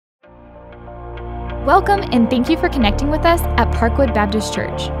Welcome and thank you for connecting with us at Parkwood Baptist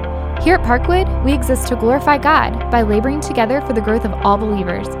Church. Here at Parkwood, we exist to glorify God by laboring together for the growth of all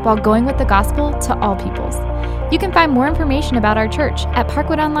believers while going with the gospel to all peoples. You can find more information about our church at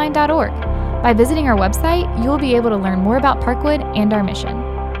parkwoodonline.org. By visiting our website, you will be able to learn more about Parkwood and our mission.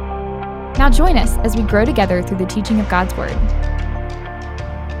 Now join us as we grow together through the teaching of God's Word.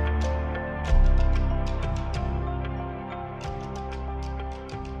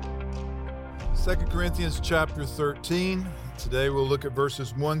 Second Corinthians chapter 13. Today we'll look at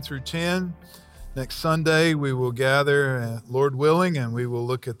verses 1 through 10. Next Sunday we will gather, Lord willing, and we will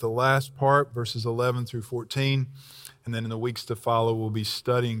look at the last part, verses 11 through 14. And then in the weeks to follow, we'll be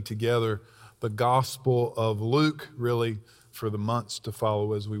studying together the Gospel of Luke, really for the months to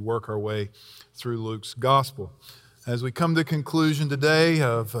follow as we work our way through Luke's Gospel. As we come to the conclusion today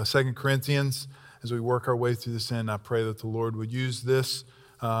of 2 Corinthians, as we work our way through this end, I pray that the Lord would use this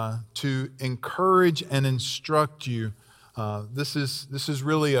to encourage and instruct you. This is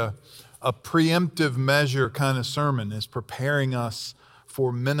really a preemptive measure kind of sermon. It's preparing us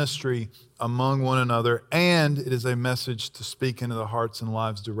for ministry among one another, and it is a message to speak into the hearts and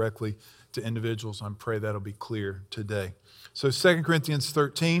lives directly to individuals. I pray that'll be clear today. So 2 Corinthians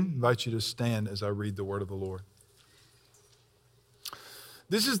 13, I invite you to stand as I read the word of the Lord.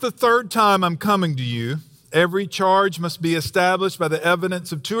 This is the third time I'm coming to you. Every charge must be established by the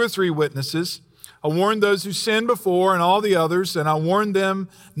evidence of 2 or 3 witnesses. I warned those who sinned before and all the others, and I warn them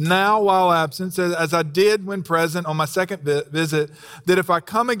now while absent, as I did when present on my second visit, that if I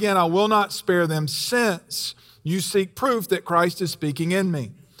come again, I will not spare them, since you seek proof that Christ is speaking in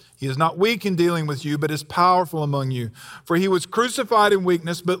me. He is not weak in dealing with you, but is powerful among you. For he was crucified in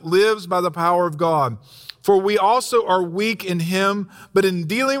weakness, but lives by the power of God. For we also are weak in him, but in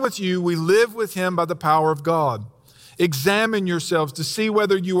dealing with you, we live with him by the power of God. Examine yourselves to see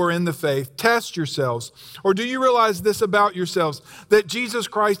whether you are in the faith. Test yourselves. Or do you realize this about yourselves, that Jesus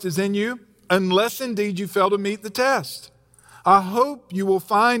Christ is in you, unless indeed you fail to meet the test? I hope you will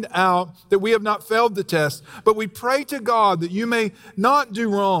find out that we have not failed the test, but we pray to God that you may not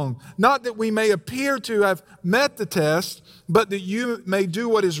do wrong, not that we may appear to have met the test, but that you may do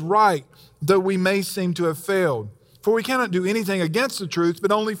what is right, though we may seem to have failed. For we cannot do anything against the truth,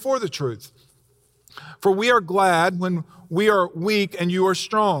 but only for the truth. For we are glad when we are weak and you are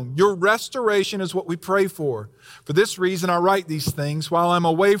strong. Your restoration is what we pray for. For this reason I write these things while I'm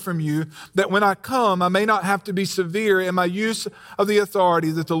away from you, that when I come I may not have to be severe in my use of the authority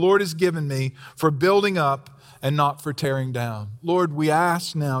that the Lord has given me for building up and not for tearing down. Lord, we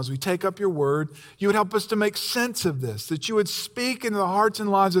ask now as we take up your word, you would help us to make sense of this, that you would speak into the hearts and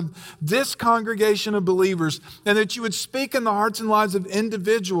lives of this congregation of believers, and that you would speak in the hearts and lives of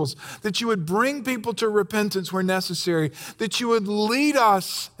individuals, that you would bring people to repentance where necessary, that you would lead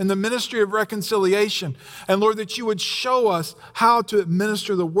us in the ministry of reconciliation, and Lord, that you would show us how to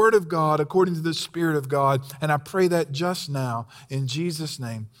administer the word of God according to the Spirit of God. And I pray that just now in Jesus'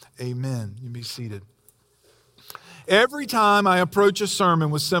 name, amen. You be seated. Every time I approach a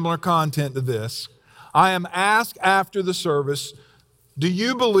sermon with similar content to this, I am asked after the service, do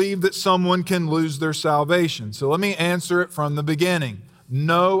you believe that someone can lose their salvation? So let me answer it from the beginning.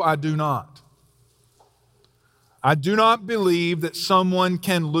 No, I do not. I do not believe that someone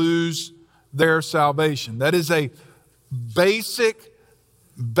can lose their salvation. That is a basic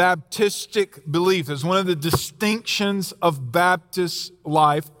Baptistic belief. It's one of the distinctions of Baptist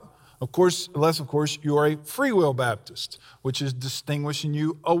life. Of course, unless, of course, you are a free will Baptist, which is distinguishing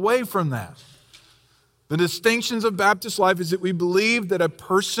you away from that. The distinctions of Baptist life is that we believe that a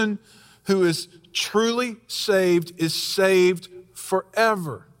person who is truly saved is saved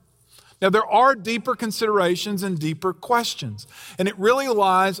forever. Now, there are deeper considerations and deeper questions, and it really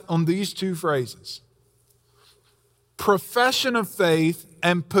lies on these 2 phrases: profession of faith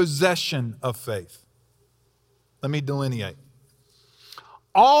and possession of faith. Let me delineate.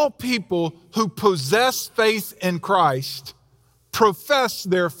 All people who possess faith in Christ profess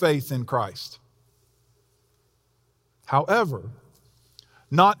their faith in Christ. However,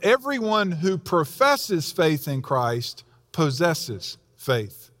 not everyone who professes faith in Christ possesses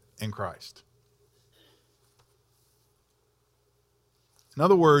faith in Christ. In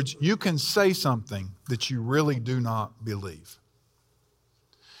other words, you can say something that you really do not believe.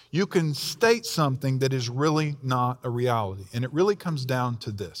 You can state something that is really not a reality. And it really comes down to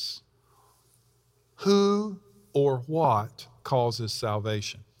this: who or what causes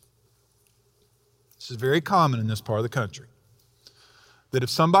salvation? This is very common in this part of the country. That if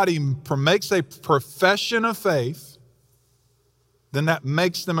somebody makes a profession of faith, then that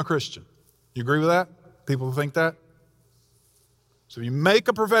makes them a Christian. You agree with that? People think that? So you make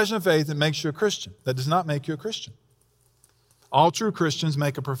a profession of faith, it makes you a Christian. That does not make you a Christian. All true Christians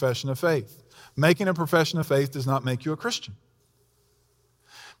make a profession of faith. Making a profession of faith does not make you a Christian.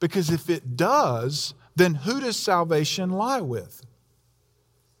 Because if it does, then who does salvation lie with?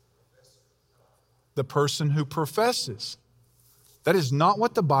 The person who professes. That is not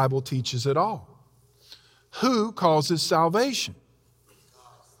what the Bible teaches at all. Who causes salvation?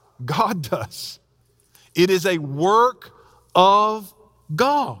 God does. It is a work of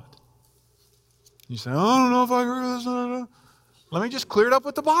God. You say, I don't know if I agree with this. Let me just clear it up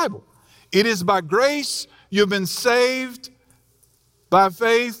with the Bible. It is by grace you've been saved by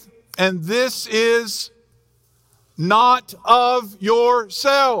faith, and this is not of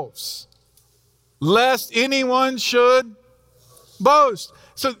yourselves, lest anyone should boast.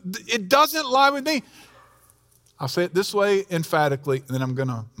 So it doesn't lie with me. I'll say it this way emphatically, and then I'm going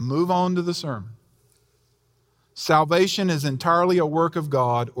to move on to the sermon. Salvation is entirely a work of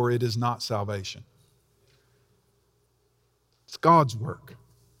God, or it is not salvation. It's God's work.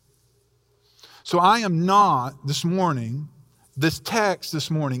 So I am not this morning, this text this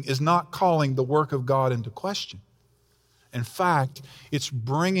morning is not calling the work of God into question. In fact, it's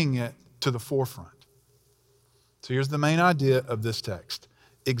bringing it to the forefront. So here's the main idea of this text.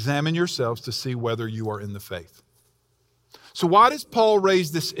 Examine yourselves to see whether you are in the faith. So why does Paul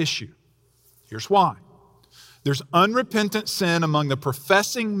raise this issue? Here's why. There's unrepentant sin among the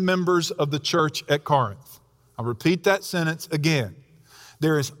professing members of the church at Corinth. I'll repeat that sentence again.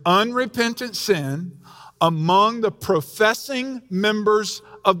 There is unrepentant sin among the professing members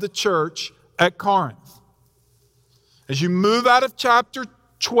of the church at Corinth. As you move out of chapter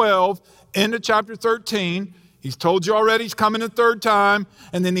 12 into chapter 13, he's told you already he's coming a third time,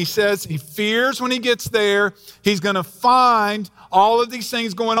 and then he says he fears when he gets there, he's going to find all of these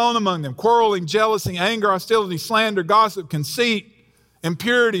things going on among them: quarreling, jealousy, anger, hostility, slander, gossip, conceit,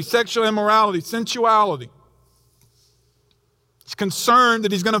 impurity, sexual immorality, sensuality. He's concerned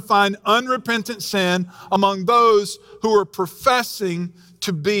that he's going to find unrepentant sin among those who are professing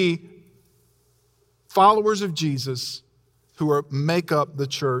to be followers of Jesus, who make up the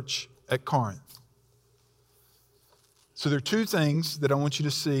church at Corinth. So there are two things that I want you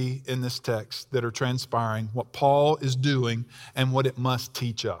to see in this text that are transpiring, what Paul is doing and what it must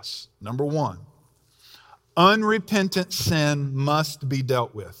teach us. Number one, unrepentant sin must be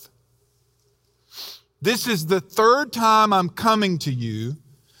dealt with. This is the third time I'm coming to you.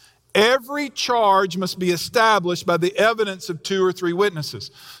 Every charge must be established by the evidence of 2 or 3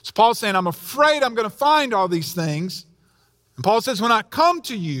 witnesses. So Paul's saying, I'm afraid I'm going to find all these things. And Paul says, when I come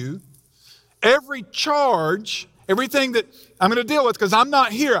to you, every charge, everything that I'm going to deal with, because I'm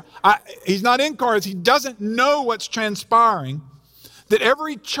not here. He's not in Corinth. He doesn't know what's transpiring. That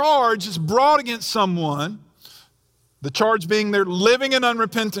every charge is brought against someone, the charge being they're living in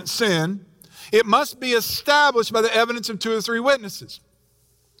unrepentant sin, it must be established by the evidence of 2 or 3 witnesses.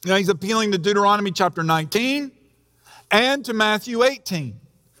 Now he's appealing to Deuteronomy chapter 19 and to Matthew 18.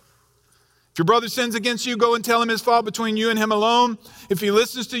 If your brother sins against you, go and tell him his fault between you and him alone. If he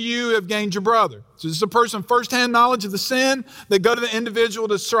listens to you, you have gained your brother. So this is a person first-hand knowledge of the sin. They go to the individual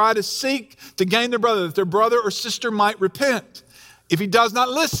to try to seek to gain their brother, that their brother or sister might repent. If he does not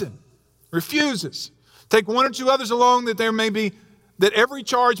listen, refuses, take 1 or 2 others along that every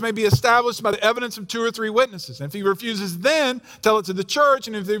charge may be established by the evidence of 2 or 3 witnesses. And if he refuses, then tell it to the church.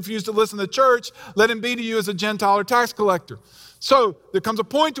 And if they refuse to listen to the church, let him be to you as a Gentile or tax collector. So there comes a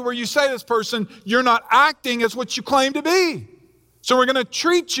point to where you say to this person, you're not acting as what you claim to be. So we're going to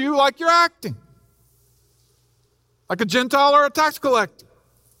treat you like you're acting. Like a Gentile or a tax collector.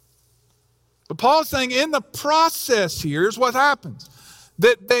 But Paul is saying in the process here is what happens.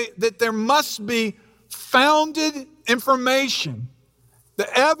 That there must be founded information,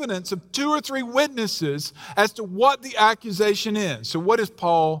 the evidence of 2 or 3 witnesses as to what the accusation is. So what is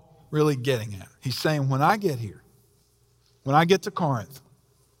Paul really getting at? He's saying, when I get here, when I get to Corinth,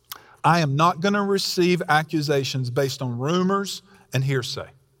 I am not going to receive accusations based on rumors and hearsay.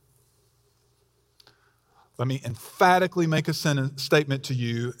 Let me emphatically make a statement to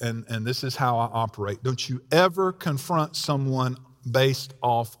you, and this is how I operate. Don't you ever confront someone based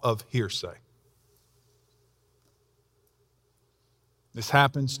off of hearsay. This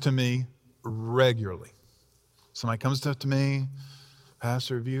happens to me regularly. Somebody comes up to me,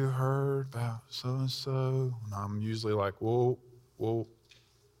 Pastor, have you heard about so-and-so? And I'm usually like, whoa. Well,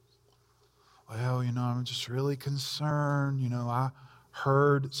 I'm just really concerned. I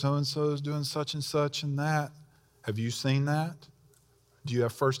heard so-and-so is doing such and such and that. Have you seen that? Do you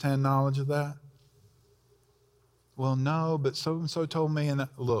have firsthand knowledge of that? Well, no, but so-and-so told me. And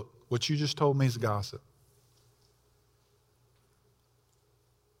look, what you just told me is gossip.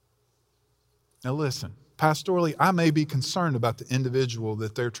 Now listen, pastorally, I may be concerned about the individual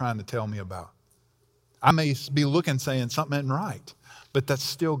that they're trying to tell me about. I may be looking saying something isn't right, but that's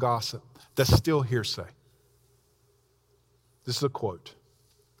still gossip. That's still hearsay. This is a quote.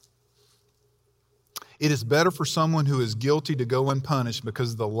 It is better for someone who is guilty to go unpunished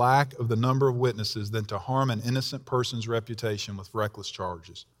because of the lack of the number of witnesses than to harm an innocent person's reputation with reckless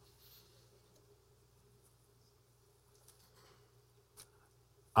charges.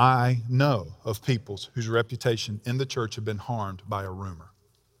 I know of people whose reputation in the church have been harmed by a rumor.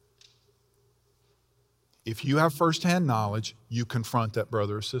 If you have firsthand knowledge, you confront that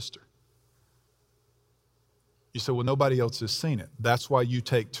brother or sister. You say, well, nobody else has seen it. That's why you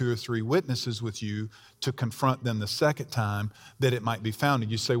take 2 or 3 witnesses with you to confront them the second time that it might be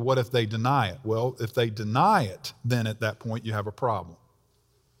founded. You say, what if they deny it? Well, if they deny it, then at that point you have a problem.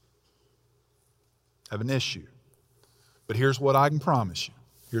 Have an issue. But here's what I can promise you.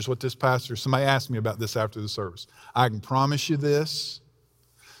 Here's what this pastor, somebody asked me about this after the service. I can promise you this.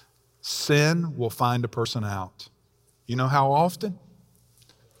 Sin will find a person out. You know how often?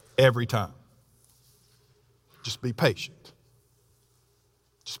 Every time. Just be patient.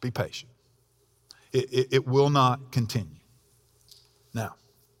 Just be patient. It will not continue. Now,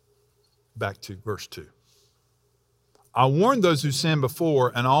 back to verse 2. I warned those who sinned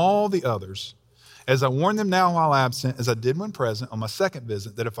before and all the others, as I warned them now while absent, as I did when present on my second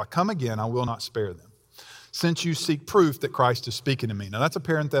visit, that if I come again, I will not spare them, since you seek proof that Christ is speaking to me. Now, that's a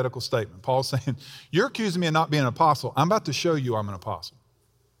parenthetical statement. Paul's saying, you're accusing me of not being an apostle. I'm about to show you I'm an apostle.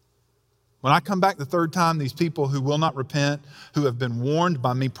 When I come back the third time, these people who will not repent, who have been warned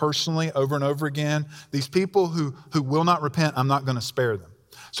by me personally over and over again, these people who will not repent, I'm not going to spare them.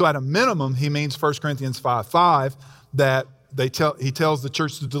 So at a minimum, he means 1 Corinthians 5:5, that he tells the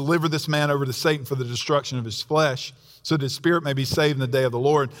church to deliver this man over to Satan for the destruction of his flesh, so that his spirit may be saved in the day of the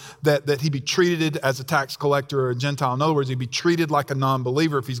Lord, that he be treated as a tax collector or a Gentile. In other words, he'd be treated like a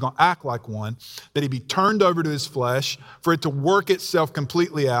non-believer if he's going to act like one, that he be turned over to his flesh for it to work itself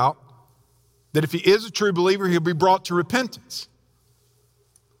completely out, that if he is a true believer, he'll be brought to repentance.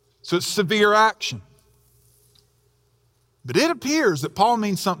 So it's severe action. But it appears that Paul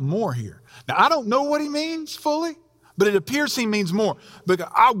means something more here. Now, I don't know what he means fully, but it appears he means more.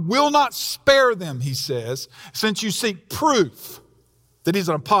 Because I will not spare them, he says, since you seek proof that he's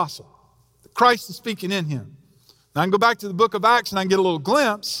an apostle, that Christ is speaking in him. Now I can go back to the book of Acts and I can get a little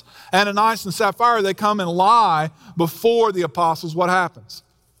glimpse. Ananias and Sapphira, they come and lie before the apostles. What happens?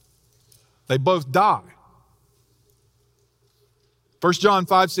 They both die. 1 John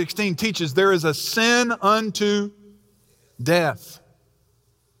 5:16 teaches there is a sin unto death.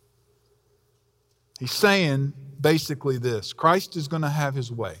 He's saying basically this: Christ is going to have his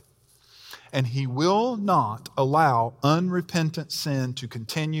way, and he will not allow unrepentant sin to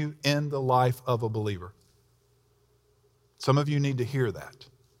continue in the life of a believer. Some of you need to hear that.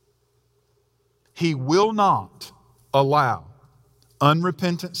 He will not allow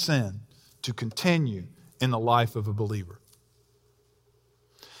unrepentant sin to continue in the life of a believer.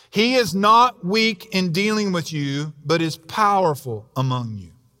 He is not weak in dealing with you, but is powerful among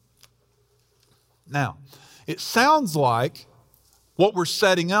you. Now, it sounds like what we're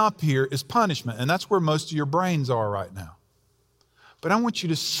setting up here is punishment, and that's where most of your brains are right now. But I want you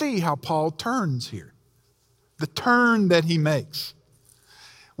to see how Paul turns here, the turn that he makes.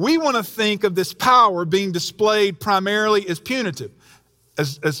 We want to think of this power being displayed primarily as punitive,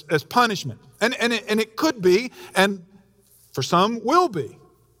 as punishment. And it could be, and for some will be.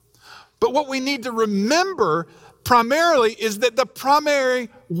 But what we need to remember primarily is that the primary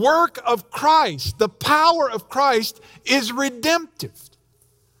work of Christ, the power of Christ, is redemptive.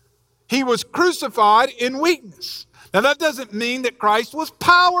 He was crucified in weakness. Now that doesn't mean that Christ was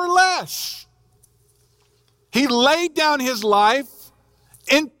powerless. He laid down his life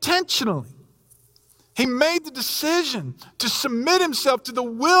intentionally. He made the decision to submit himself to the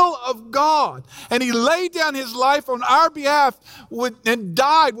will of God. And he laid down his life on our behalf and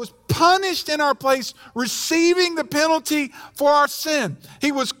died, was punished in our place, receiving the penalty for our sin.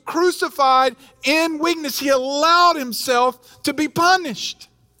 He was crucified in weakness. He allowed himself to be punished.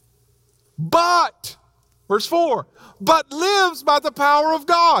 But, verse 4, but lives by the power of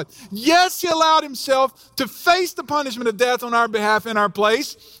God. Yes, he allowed himself to face the punishment of death on our behalf in our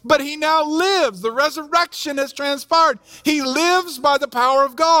place, but he now lives. The resurrection has transpired. He lives by the power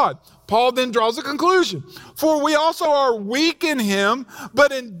of God. Paul then draws a conclusion. For we also are weak in him,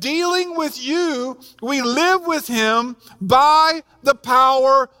 but in dealing with you, we live with him by the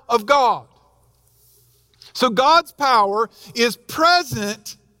power of God. So God's power is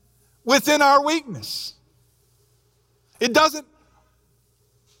present within our weakness. It doesn't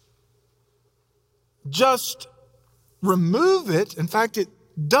just remove it. In fact, it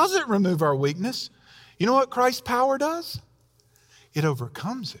doesn't remove our weakness. You know what Christ's power does? It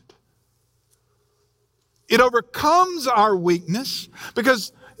overcomes it. It overcomes our weakness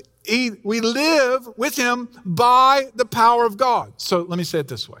because we live with him by the power of God. So let me say it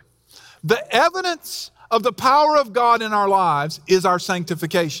this way. The evidence of the power of God in our lives is our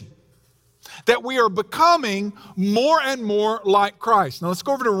sanctification. That we are becoming more and more like Christ. Now let's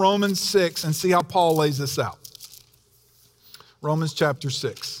go over to Romans 6 and see how Paul lays this out. Romans chapter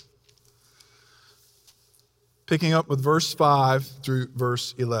 6. Picking up with verse 5 through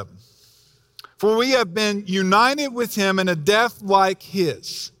verse 11. For we have been united with him in a death like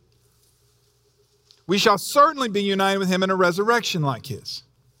his. We shall certainly be united with him in a resurrection like his.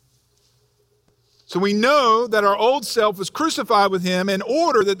 So we know that our old self was crucified with him in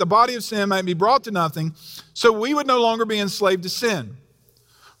order that the body of sin might be brought to nothing, so we would no longer be enslaved to sin.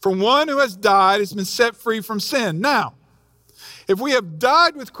 For one who has died has been set free from sin. Now, if we have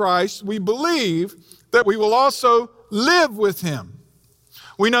died with Christ, we believe that we will also live with him.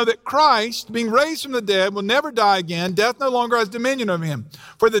 We know that Christ, being raised from the dead, will never die again. Death no longer has dominion over him.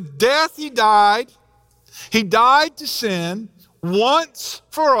 For the death he died to sin once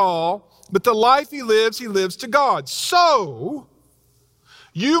for all, but the life he lives to God. So,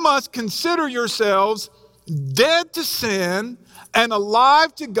 you must consider yourselves dead to sin and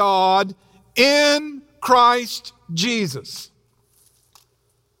alive to God in Christ Jesus.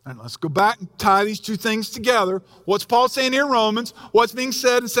 And let's go back and tie these two things together. What's Paul saying here in Romans? What's being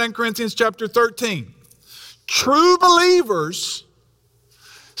said in 2 Corinthians chapter 13? True believers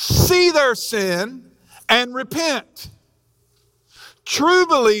see their sin and repent. True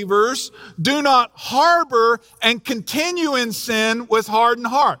believers do not harbor and continue in sin with hardened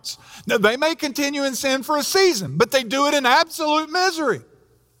hearts. Now, they may continue in sin for a season, but they do it in absolute misery.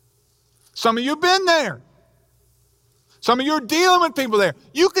 Some of you have been there. Some of you are dealing with people there.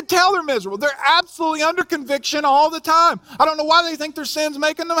 You can tell they're miserable. They're absolutely under conviction all the time. I don't know why they think their sin's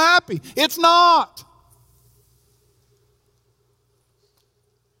making them happy. It's not.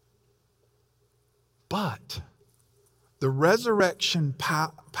 But the resurrection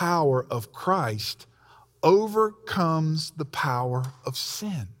power of Christ overcomes the power of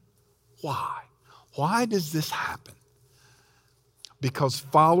sin. Why? Why does this happen? Because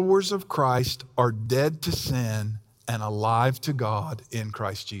followers of Christ are dead to sin and alive to God in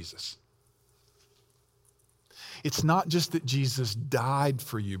Christ Jesus. It's not just that Jesus died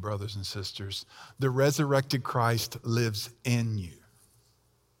for you, brothers and sisters. The resurrected Christ lives in you.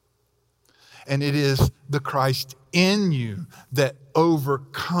 And it is the Christ in you that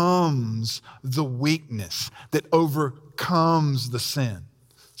overcomes the weakness, that overcomes the sin.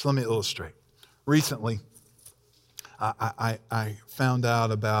 So let me illustrate. Recently, I found out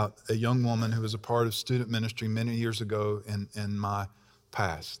about a young woman who was a part of student ministry many years ago in my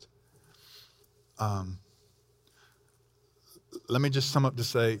past. Let me just sum up to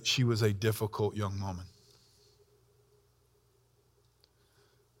say she was a difficult young woman.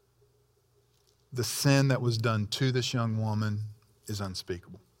 The sin that was done to this young woman is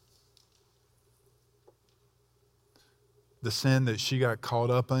unspeakable. The sin that she got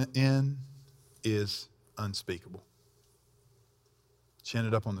caught up in is unspeakable. She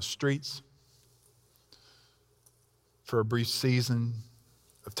ended up on the streets. For a brief season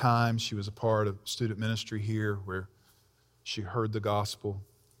of time, she was a part of student ministry here where she heard the gospel,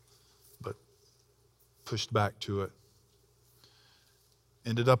 but pushed back to it.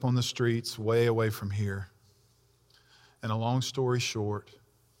 Ended up on the streets, way away from here. And a long story short,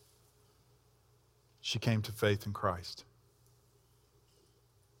 she came to faith in Christ.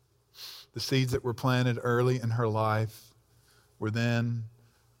 The seeds that were planted early in her life were then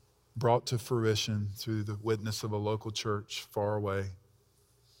brought to fruition through the witness of a local church far away,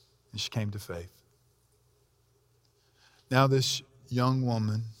 and she came to faith. Now this young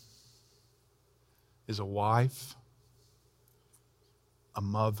woman is a wife, a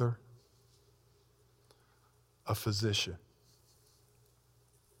mother, a physician,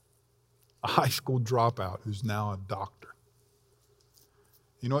 a high school dropout who's now a doctor.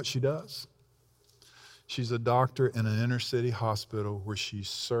 You know what she does? She's a doctor in an inner city hospital where she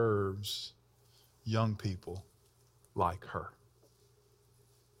serves young people like her.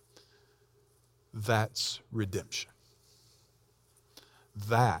 That's redemption.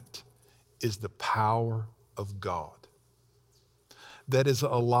 That is the power of God that is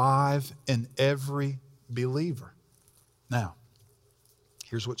alive in every believer. Now,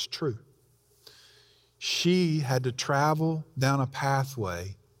 here's what's true. She had to travel down a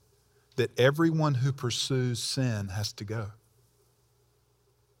pathway that everyone who pursues sin has to go.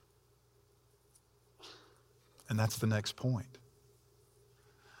 And that's the next point.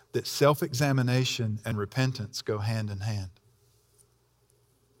 That self-examination and repentance go hand in hand.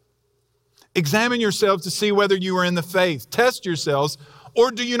 Examine yourselves to see whether you are in the faith. Test yourselves, or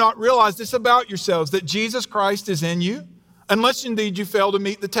do you not realize this about yourselves, that Jesus Christ is in you, unless indeed you fail to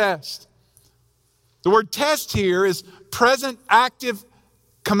meet the test. The word test here is present active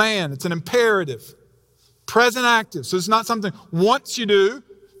command. It's an imperative. Present active. So it's not something once you do,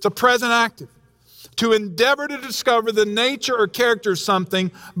 it's a present active. To endeavor to discover the nature or character of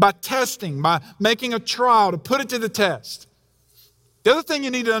something by testing, by making a trial, to put it to the test. The other thing you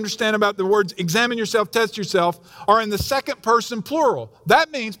need to understand about the words examine yourself, test yourself, are in the second person plural.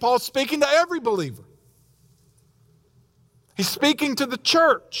 That means Paul's speaking to every believer. He's speaking to the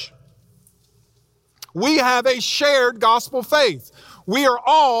church. We have a shared gospel faith. We are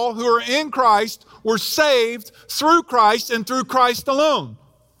all who are in Christ, we're saved through Christ and through Christ alone.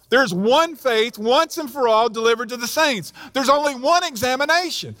 There's one faith once and for all delivered to the saints. There's only one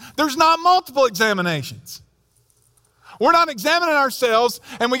examination. There's not multiple examinations. We're not examining ourselves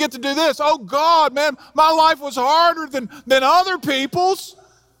and we get to do this. Oh God, man, my life was harder than other people's.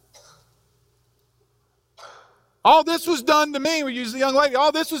 All this was done to me. We use the young lady.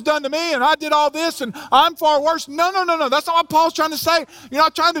 All this was done to me and I did all this and I'm far worse. No. That's not what Paul's trying to say. You're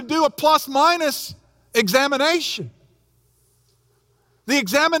not trying to do a plus minus examination. The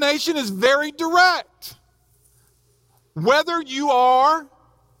examination is very direct. Whether you are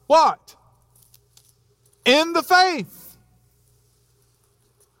what? In the faith.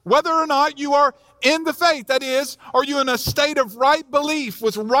 Whether or not you are in the faith, that is, are you in a state of right belief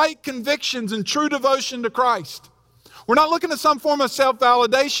with right convictions and true devotion to Christ? We're not looking at some form of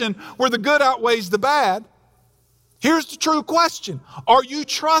self-validation where the good outweighs the bad. Here's the true question. Are you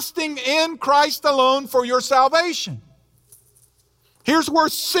trusting in Christ alone for your salvation? Here's where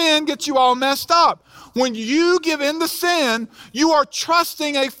sin gets you all messed up. When you give in to sin, you are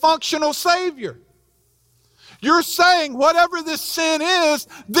trusting a functional Savior. You're saying whatever this sin is,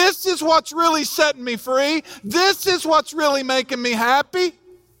 this is what's really setting me free. This is what's really making me happy.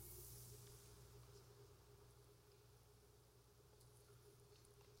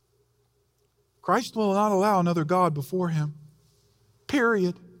 Christ will not allow another God before him.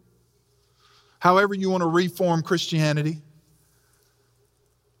 Period. However you want to reform Christianity.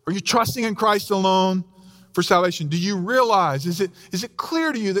 Are you trusting in Christ alone for salvation? Do you realize, is it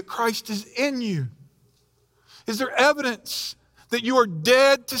clear to you that Christ is in you? Is there evidence that you are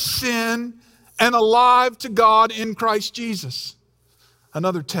dead to sin and alive to God in Christ Jesus?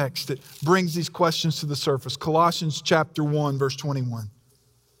 Another text that brings these questions to the surface. Colossians chapter 1, verse 21.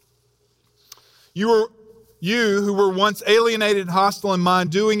 You who were once alienated and hostile in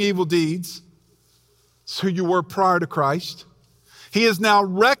mind, doing evil deeds, so you were prior to Christ. He has now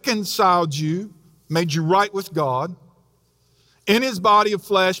reconciled you, made you right with God, in his body of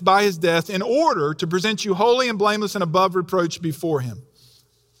flesh by his death, in order to present you holy and blameless and above reproach before him.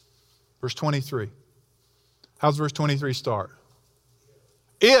 Verse 23. How's verse 23 start?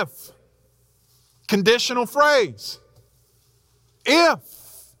 If. Conditional phrase. If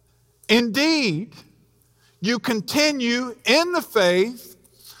indeed you continue in the faith,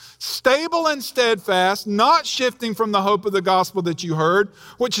 stable and steadfast, not shifting from the hope of the gospel that you heard,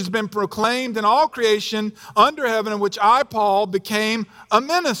 which has been proclaimed in all creation under heaven, in which I, Paul, became a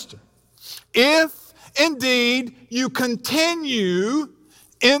minister. If indeed you continue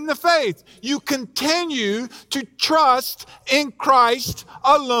in the faith, you continue to trust in Christ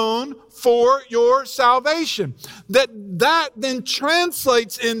alone for your salvation. That then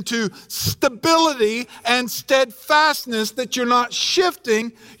translates into stability and steadfastness, that you're not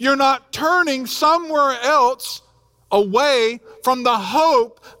shifting, you're not turning somewhere else away from the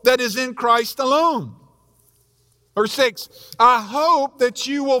hope that is in Christ alone. Verse 6, I hope that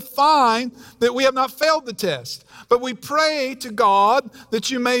you will find that we have not failed the test, but we pray to God that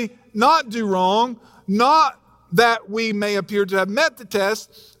you may not do wrong, not that we may appear to have met the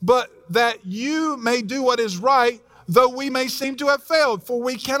test, but that you may do what is right, though we may seem to have failed. For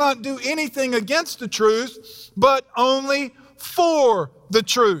we cannot do anything against the truth, but only for the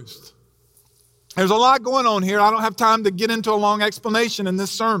truth. There's a lot going on here. I don't have time to get into a long explanation in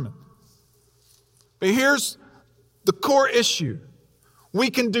this sermon. But here's the core issue. We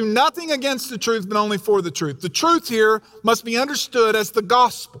can do nothing against the truth, but only for the truth. The truth here must be understood as the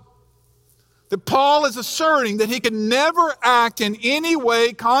gospel. That Paul is asserting that he can never act in any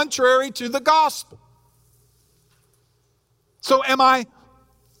way contrary to the gospel. So am I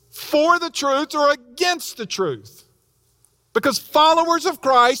for the truth or against the truth? Because followers of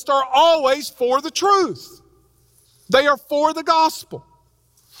Christ are always for the truth. They are for the gospel.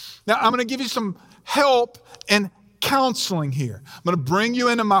 Now I'm going to give you some help in counseling here. I'm going to bring you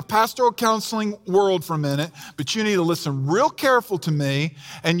into my pastoral counseling world for a minute, but you need to listen real careful to me,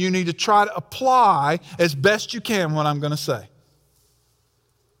 and you need to try to apply as best you can what I'm going to say.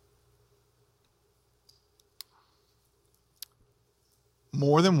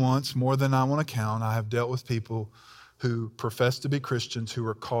 More than once, more than I want to count, I have dealt with people who profess to be Christians who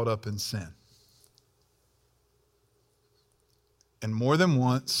are caught up in sin. And more than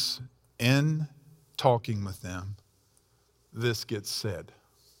once, in talking with them, this gets said.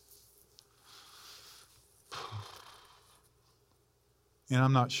 And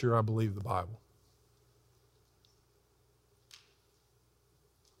I'm not sure I believe the Bible.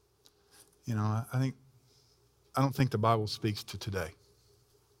 You know, I don't think the Bible speaks to today.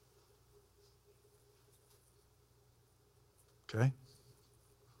 Okay?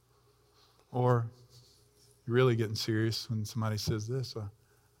 Or you're really getting serious when somebody says this. I'm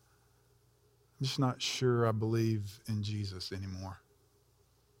just not sure I believe in Jesus anymore.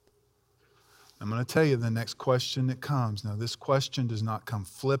 I'm going to tell you the next question that comes. Now, this question does not come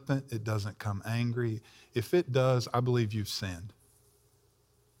flippant. It doesn't come angry. If it does, I believe you've sinned.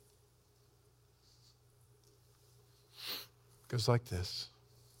 It goes like this.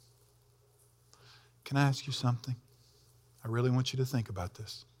 Can I ask you something? I really want you to think about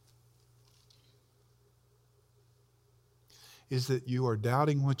this. Is that you are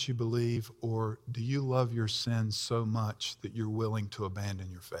doubting what you believe, or do you love your sin so much that you're willing to abandon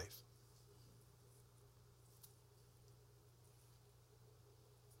your faith?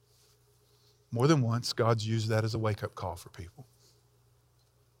 More than once, God's used that as a wake-up call for people.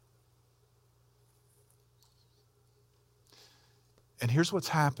 And here's what's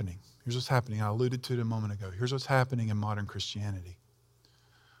happening. Here's what's happening. I alluded to it a moment ago. Here's what's happening in modern Christianity.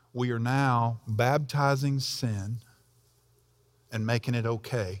 We are now baptizing sin and making it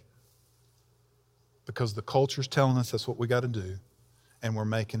okay because the culture's telling us that's what we got to do, and we're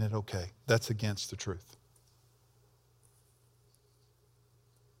making it okay. That's against the truth.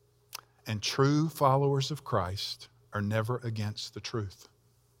 And true followers of Christ are never against the truth.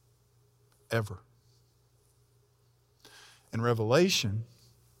 Ever. In Revelation,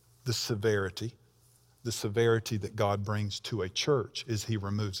 the severity that God brings to a church is He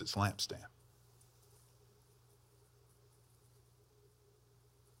removes its lampstand.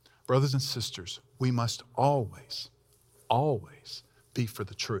 Brothers and sisters, we must always be for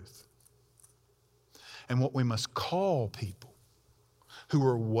the truth. And what we must call people who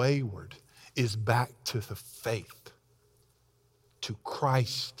are wayward is back to the faith, to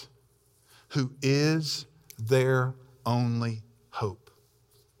Christ, who is their only hope.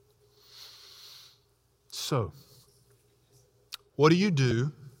 So, what do you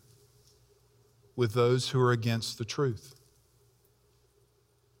do with those who are against the truth?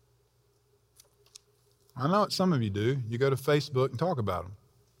 I know what some of you do. You go to Facebook and talk about them.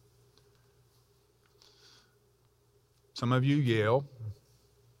 Some of you yell.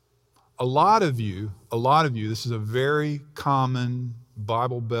 A lot of you, this is a very common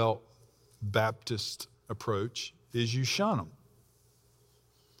Bible Belt Baptist approach, is you shun them.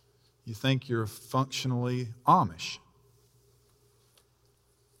 You think you're functionally Amish.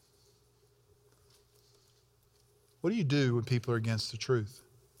 What do you do when people are against the truth?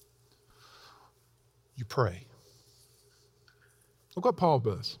 You pray. Look what Paul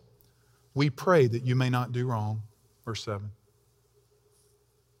does. We pray that you may not do wrong. Verse 7.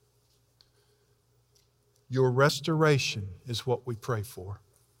 Your restoration is what we pray for.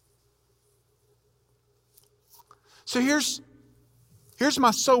 So here's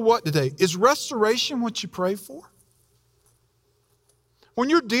my so what today. Is restoration what you pray for? When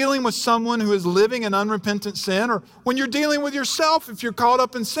you're dealing with someone who is living in unrepentant sin, or when you're dealing with yourself if you're caught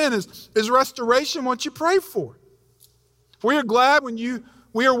up in sin, is restoration what you pray for? We are glad when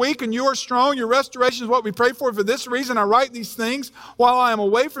we are weak and you are strong. Your restoration is what we pray for. For this reason I write these things while I am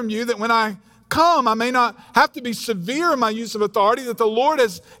away from you, that when I come I may not have to be severe in my use of authority that the Lord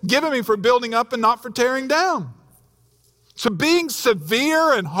has given me for building up and not for tearing down. So being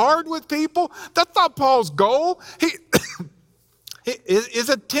severe and hard with people, that's not Paul's goal. His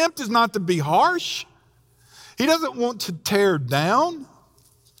attempt is not to be harsh. He doesn't want to tear down.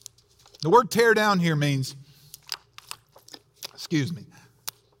 The word tear down here means,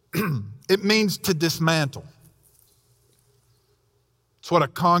 it means to dismantle. It's what a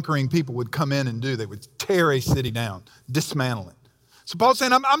conquering people would come in and do. They would tear a city down, dismantle it. So Paul's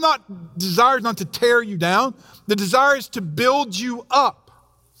saying, desire is not to tear you down. The desire is to build you up.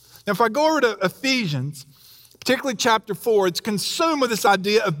 Now, if I go over to Ephesians, particularly chapter 4, it's consumed with this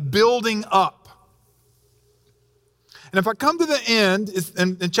idea of building up. And if I come to the end,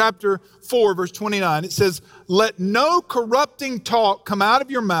 in chapter 4, verse 29, it says, let no corrupting talk come out of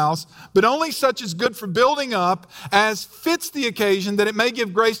your mouths, but only such as good for building up, as fits the occasion, that it may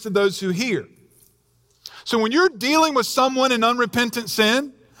give grace to those who hear. So when you're dealing with someone in unrepentant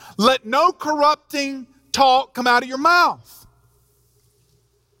sin, let no corrupting talk come out of your mouth.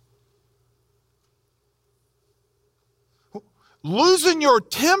 Losing your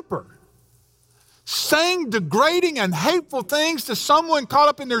temper, saying degrading and hateful things to someone caught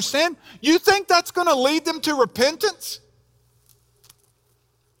up in their sin, you think that's going to lead them to repentance?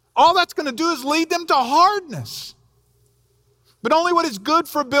 All that's going to do is lead them to hardness. But only what is good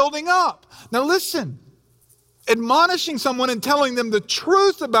for building up. Now listen, admonishing someone and telling them the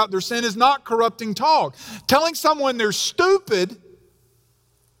truth about their sin is not corrupting talk. Telling someone they're stupid,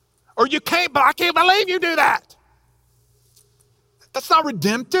 or I can't believe you do that. That's not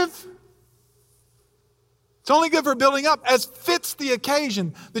redemptive. It's only good for building up, as fits the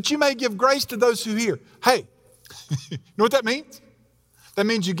occasion, that you may give grace to those who hear. Hey, you know what that means? That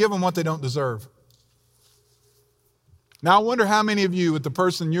means you give them what they don't deserve. Now, I wonder how many of you, with the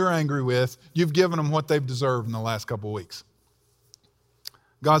person you're angry with, you've given them what they've deserved in the last couple of weeks.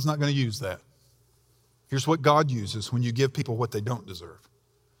 God's not going to use that. Here's what God uses when you give people what they don't deserve.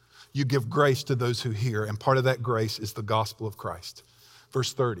 You give grace to those who hear, and part of that grace is the gospel of Christ.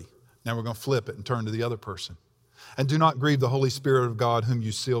 Verse 30. Now we're going to flip it and turn to the other person. And do not grieve the Holy Spirit of God, whom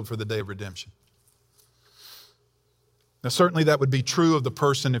you sealed for the day of redemption. Now certainly that would be true of the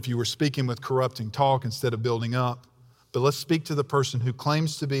person if you were speaking with corrupting talk instead of building up. But let's speak to the person who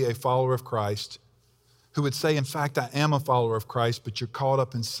claims to be a follower of Christ, who would say, in fact, I am a follower of Christ, but you're caught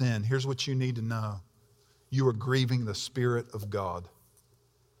up in sin. Here's what you need to know. You are grieving the Spirit of God.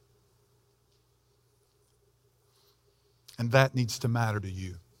 And that needs to matter to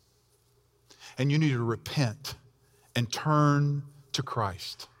you. And you need to repent and turn to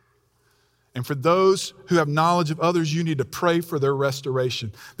Christ. And for those who have knowledge of others, you need to pray for their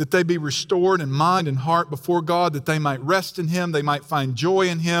restoration, that they be restored in mind and heart before God, that they might rest in Him, they might find joy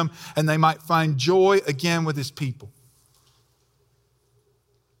in Him, and they might find joy again with His people.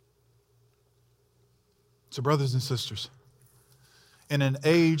 So brothers and sisters, in an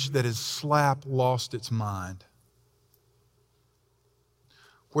age that has slap lost its mind,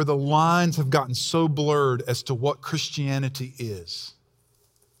 where the lines have gotten so blurred as to what Christianity is,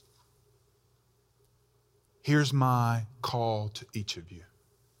 here's my call to each of you.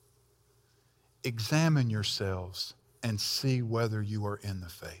 Examine yourselves and see whether you are in the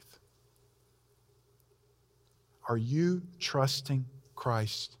faith. Are you trusting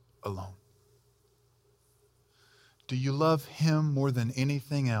Christ alone? Do you love Him more than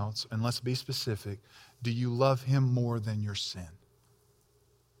anything else? And let's be specific. Do you love Him more than your sin?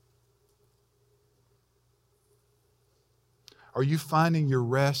 Are you finding your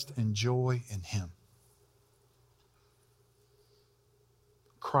rest and joy in Him?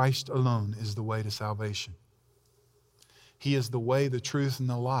 Christ alone is the way to salvation. He is the way, the truth, and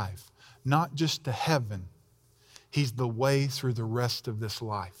the life. Not just to heaven. He's the way through the rest of this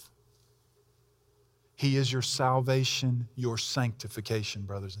life. He is your salvation, your sanctification,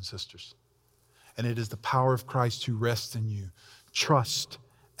 brothers and sisters. And it is the power of Christ who rests in you. Trust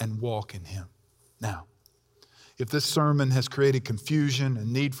and walk in Him. Now, if this sermon has created confusion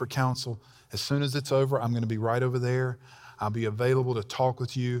and need for counsel, as soon as it's over, I'm going to be right over there. I'll be available to talk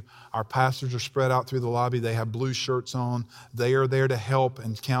with you. Our pastors are spread out through the lobby. They have blue shirts on. They are there to help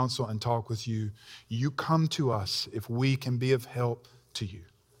and counsel and talk with you. You come to us if we can be of help to you.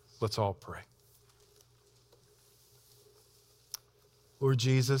 Let's all pray. Lord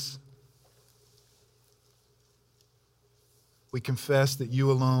Jesus, we confess that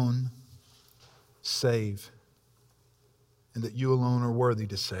you alone save, and that you alone are worthy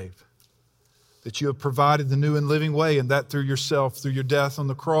to save. That you have provided the new and living way, and that through yourself, through your death on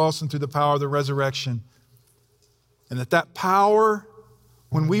the cross and through the power of the resurrection. And that power,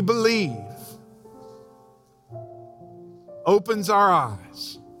 when we believe, opens our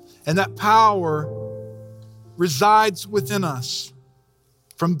eyes. And that power resides within us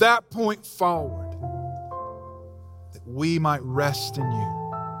from that point forward, that we might rest in you.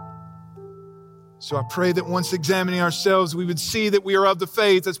 So I pray that once examining ourselves, we would see that we are of the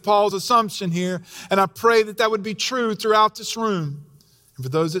faith. That's Paul's assumption here. And I pray that that would be true throughout this room. And for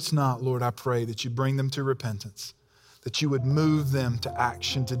those it's not, Lord, I pray that you bring them to repentance, that you would move them to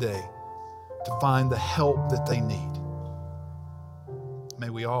action today to find the help that they need.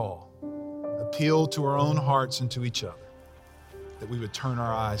 May we all appeal to our own hearts and to each other, that we would turn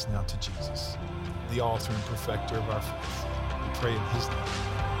our eyes now to Jesus, the author and perfecter of our faith. We pray in His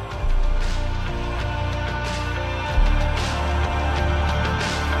name.